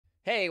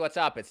Hey, what's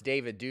up? It's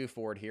David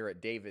Duford here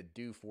at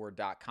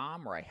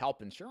davidduford.com, where I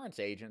help insurance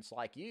agents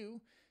like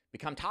you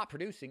become top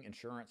producing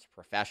insurance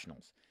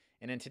professionals.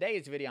 And in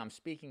today's video, I'm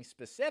speaking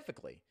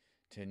specifically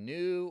to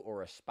new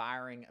or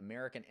aspiring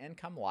American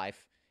Income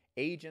Life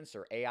agents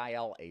or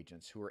AIL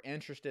agents who are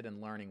interested in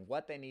learning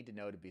what they need to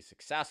know to be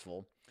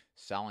successful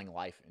selling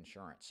life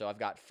insurance. So I've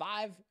got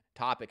 5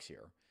 topics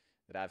here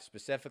that I've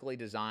specifically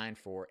designed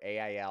for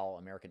AIL,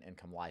 American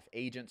Income Life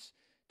agents,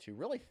 to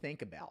really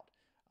think about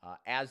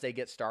as they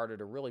get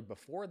started, or really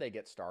before they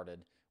get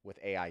started with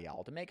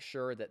AIL, to make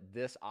sure that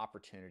this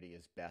opportunity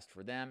is best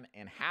for them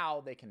and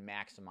how they can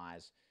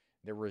maximize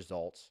their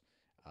results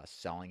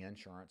selling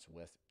insurance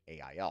with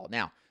AIL.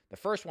 Now, the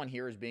first one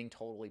here is being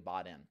totally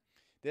bought in.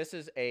 This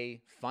is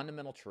a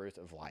fundamental truth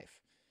of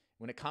life.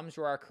 When it comes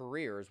to our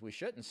careers, we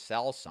shouldn't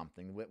sell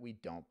something that we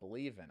don't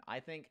believe in. I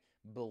think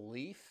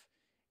belief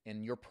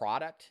in your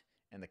product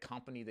and the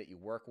company that you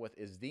work with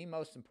is the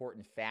most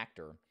important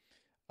factor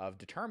of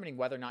determining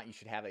whether or not you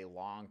should have a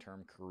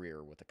long-term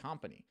career with a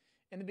company.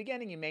 In the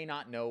beginning, you may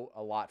not know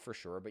a lot for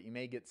sure, but you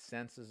may get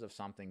senses of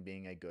something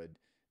being a good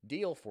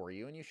deal for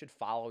you, and you should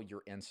follow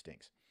your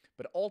instincts.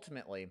 But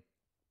ultimately,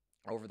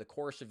 over the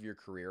course of your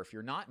career, if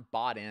you're not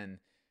bought in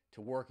to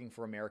working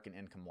for American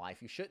Income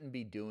Life, you shouldn't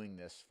be doing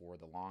this for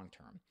the long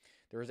term.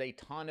 There's a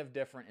ton of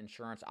different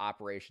insurance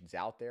operations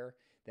out there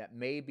that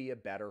may be a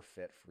better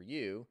fit for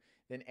you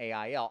than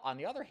AIL. On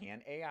the other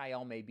hand,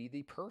 AIL may be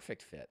the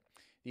perfect fit.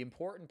 The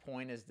important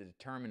point is to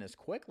determine as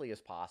quickly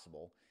as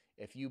possible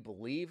if you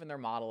believe in their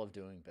model of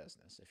doing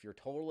business, if you're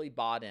totally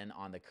bought in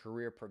on the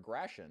career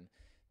progression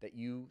that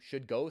you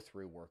should go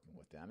through working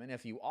with them. And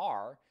if you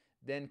are,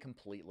 then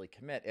completely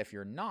commit. If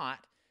you're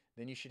not,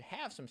 then you should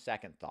have some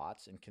second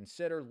thoughts and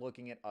consider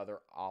looking at other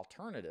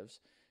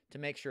alternatives to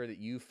make sure that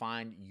you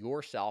find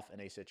yourself in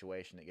a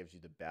situation that gives you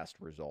the best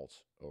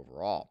results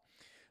overall.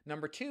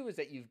 Number 2 is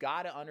that you've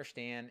got to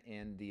understand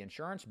in the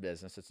insurance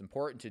business, it's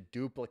important to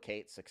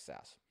duplicate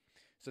success.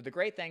 So the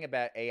great thing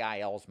about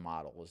AIL's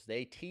model is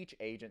they teach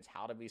agents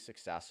how to be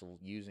successful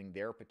using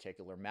their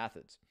particular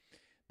methods.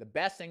 The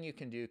best thing you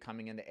can do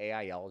coming into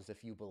AIL is,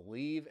 if you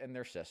believe in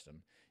their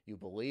system, you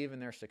believe in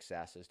their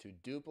success, is to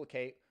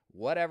duplicate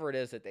whatever it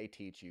is that they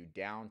teach you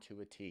down to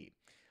a T.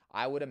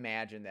 I would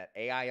imagine that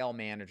AIL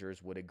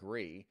managers would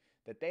agree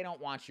that they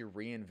don't want you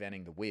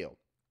reinventing the wheel.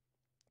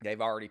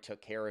 They've already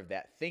took care of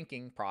that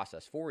thinking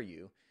process for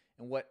you.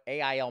 And what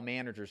AIL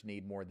managers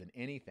need more than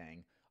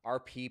anything are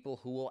people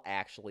who will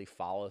actually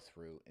follow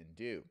through and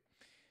do.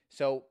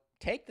 So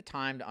take the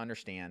time to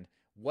understand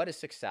what is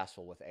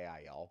successful with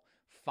AIL,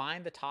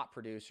 find the top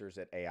producers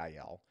at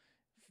AIL,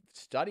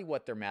 study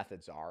what their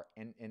methods are,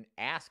 and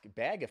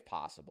beg if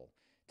possible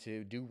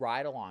to do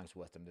ride-alongs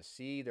with them, to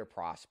see their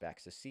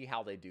prospects, to see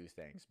how they do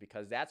things,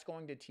 because that's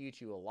going to teach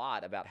you a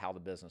lot about how the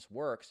business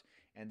works,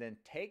 and then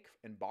take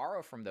and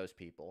borrow from those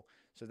people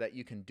so that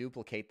you can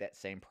duplicate that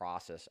same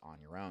process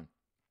on your own.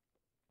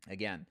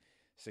 Again,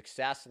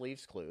 success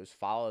leaves clues.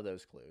 Follow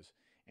those clues.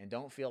 And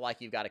don't feel like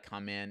you've got to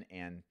come in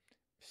and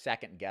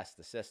second guess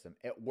the system.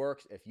 It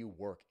works if you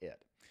work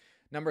it.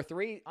 Number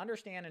 3,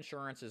 understand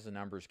insurance is a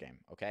numbers game,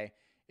 okay?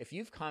 If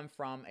you've come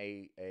from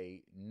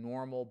a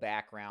normal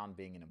background,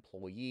 being an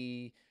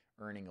employee,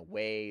 earning a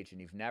wage, and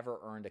you've never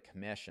earned a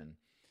commission,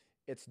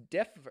 it's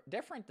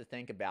different to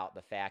think about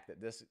the fact that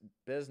this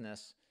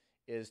business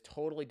is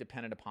totally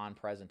dependent upon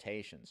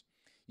presentations.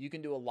 You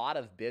can do a lot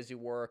of busy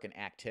work and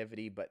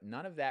activity, but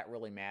none of that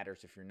really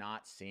matters if you're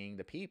not seeing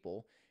the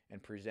people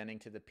and presenting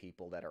to the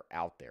people that are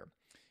out there.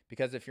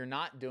 Because if you're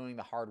not doing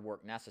the hard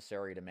work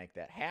necessary to make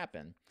that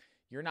happen,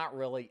 you're not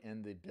really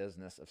in the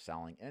business of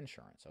selling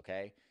insurance,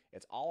 okay?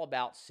 It's all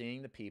about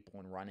seeing the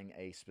people and running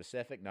a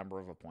specific number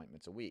of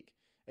appointments a week.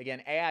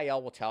 Again,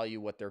 AIL will tell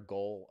you what their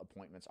goal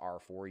appointments are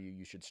for you.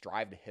 You should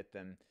strive to hit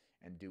them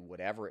and do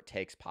whatever it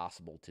takes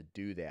possible to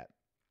do that.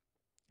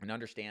 And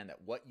understand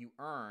that what you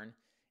earn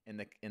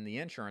in the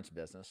insurance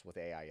business with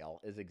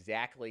AIL is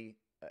exactly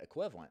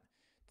equivalent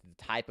to the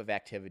type of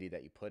activity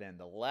that you put in.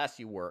 The less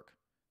you work,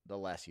 the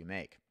less you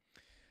make.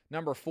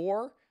 Number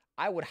 4,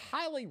 I would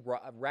highly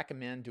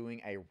recommend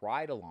doing a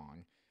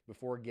ride-along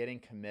before getting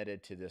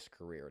committed to this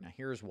career. Now,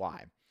 here's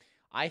why.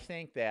 I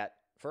think that,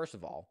 first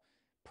of all,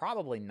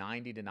 probably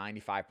 90 to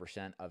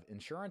 95% of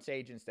insurance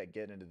agents that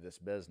get into this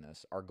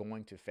business are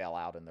going to fail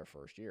out in their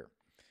first year.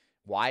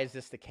 Why is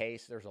this the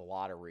case? There's a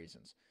lot of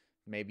reasons.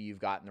 Maybe you've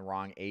gotten the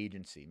wrong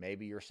agency.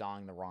 Maybe you're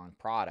selling the wrong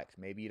product.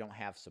 Maybe you don't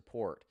have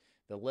support.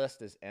 The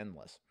list is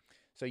endless.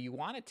 So you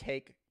want to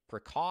take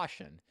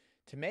precaution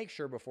to make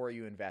sure before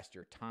you invest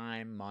your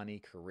time, money,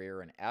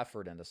 career, and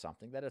effort into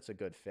something that it's a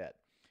good fit.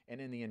 And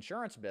in the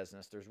insurance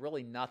business, there's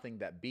really nothing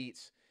that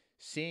beats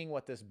seeing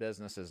what this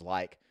business is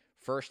like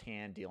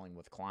firsthand, dealing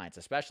with clients,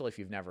 especially if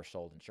you've never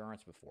sold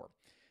insurance before.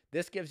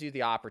 This gives you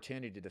the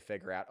opportunity to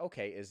figure out,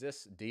 okay, is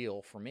this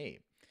deal for me?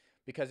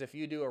 Because if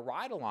you do a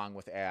ride-along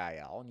with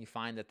AIL and you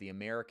find that the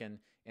American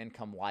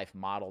Income Life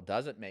model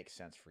doesn't make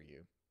sense for you,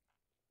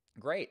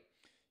 great.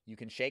 You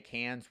can shake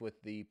hands with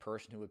the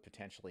person who would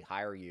potentially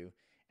hire you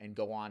and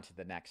go on to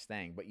the next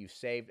thing. But you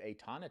saved a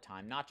ton of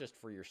time, not just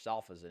for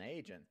yourself as an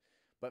agent,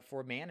 but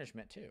for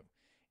management too.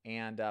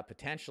 And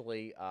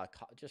potentially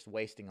just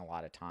wasting a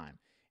lot of time.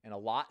 And a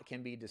lot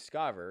can be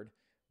discovered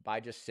by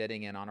just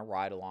sitting in on a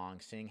ride along,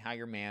 seeing how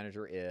your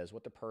manager is,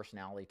 what the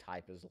personality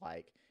type is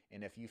like,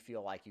 and if you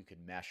feel like you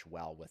could mesh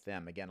well with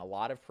them. Again, a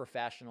lot of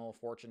professional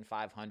Fortune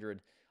 500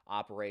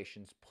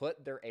 operations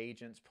put their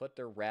agents, put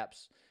their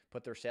reps,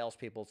 put their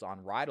salespeople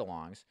on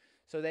ride-alongs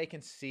so they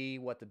can see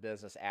what the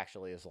business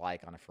actually is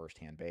like on a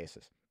first-hand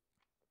basis.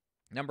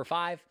 Number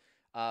 5,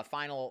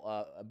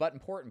 final but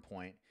important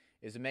point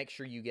is to make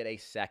sure you get a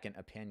second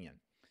opinion.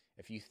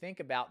 If you think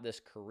about this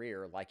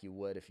career like you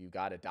would if you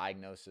got a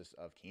diagnosis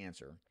of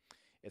cancer,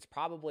 it's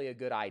probably a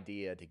good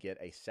idea to get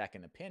a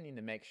second opinion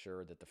to make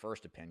sure that the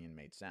first opinion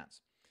made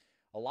sense.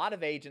 A lot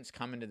of agents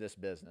come into this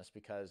business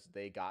because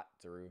they got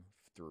through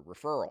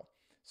referral.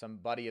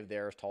 Somebody of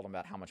theirs told them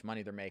about how much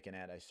money they're making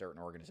at a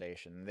certain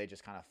organization, and they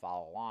just kind of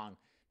follow along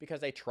because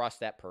they trust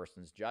that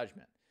person's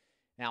judgment.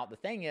 Now, the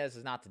thing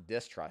is not to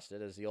distrust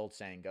it. As the old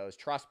saying goes,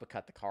 trust but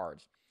cut the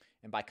cards.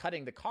 And by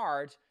cutting the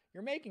cards,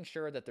 you're making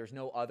sure that there's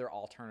no other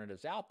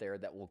alternatives out there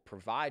that will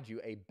provide you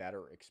a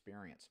better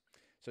experience.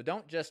 So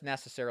don't just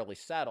necessarily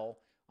settle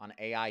on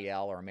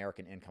AIL or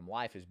American Income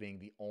Life as being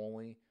the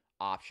only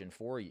option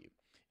for you.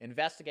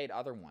 Investigate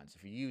other ones.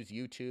 If you use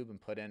YouTube and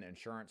put in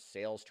insurance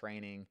sales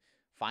training,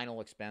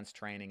 final expense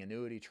training,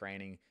 annuity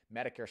training,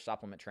 Medicare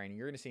supplement training,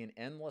 you're going to see an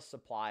endless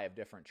supply of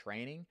different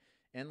training,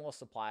 endless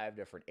supply of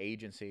different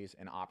agencies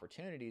and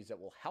opportunities that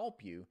will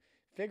help you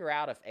figure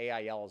out if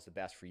AIL is the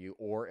best for you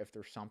or if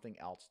there's something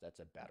else that's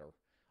a better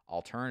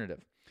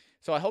alternative.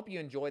 So I hope you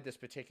enjoyed this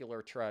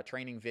particular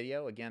training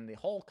video. Again, the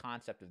whole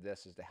concept of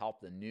this is to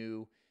help the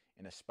new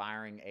and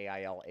aspiring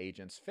AIL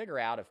agents figure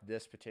out if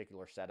this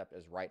particular setup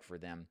is right for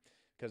them.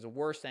 Because the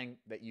worst thing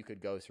that you could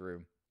go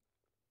through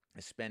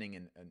is spending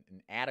an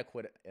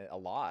adequate a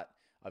lot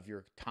of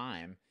your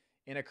time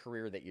in a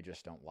career that you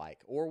just don't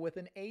like, or with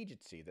an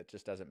agency that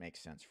just doesn't make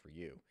sense for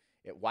you.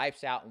 It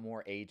wipes out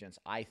more agents,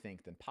 I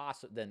think,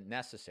 than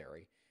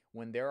necessary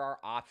when there are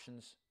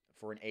options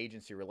for an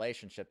agency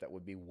relationship that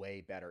would be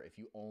way better if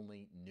you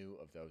only knew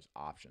of those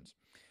options.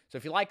 So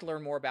if you'd like to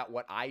learn more about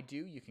what I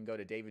do, you can go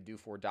to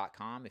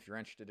davidduford.com. If you're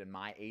interested in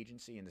my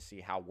agency and to see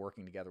how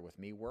working together with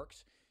me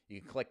works,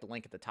 you can click the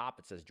link at the top.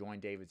 It says Join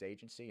David's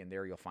Agency, and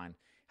there you'll find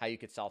how you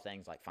could sell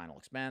things like final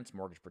expense,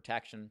 mortgage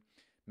protection,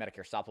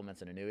 Medicare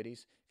supplements, and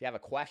annuities. If you have a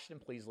question,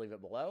 please leave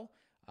it below.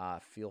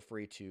 Feel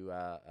free to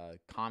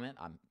comment.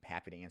 I'm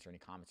happy to answer any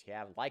comments you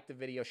have. Like the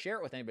video, share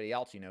it with anybody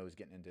else you know who's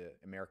getting into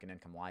American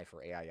Income Life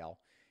or AIL.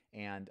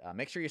 And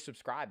make sure you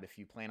subscribe if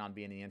you plan on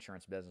being in the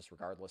insurance business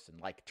regardless and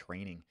like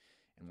training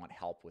and want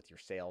help with your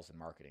sales and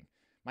marketing.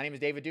 My name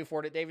is David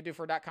Duford at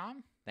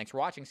davidduford.com. Thanks for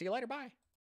watching. See you later. Bye.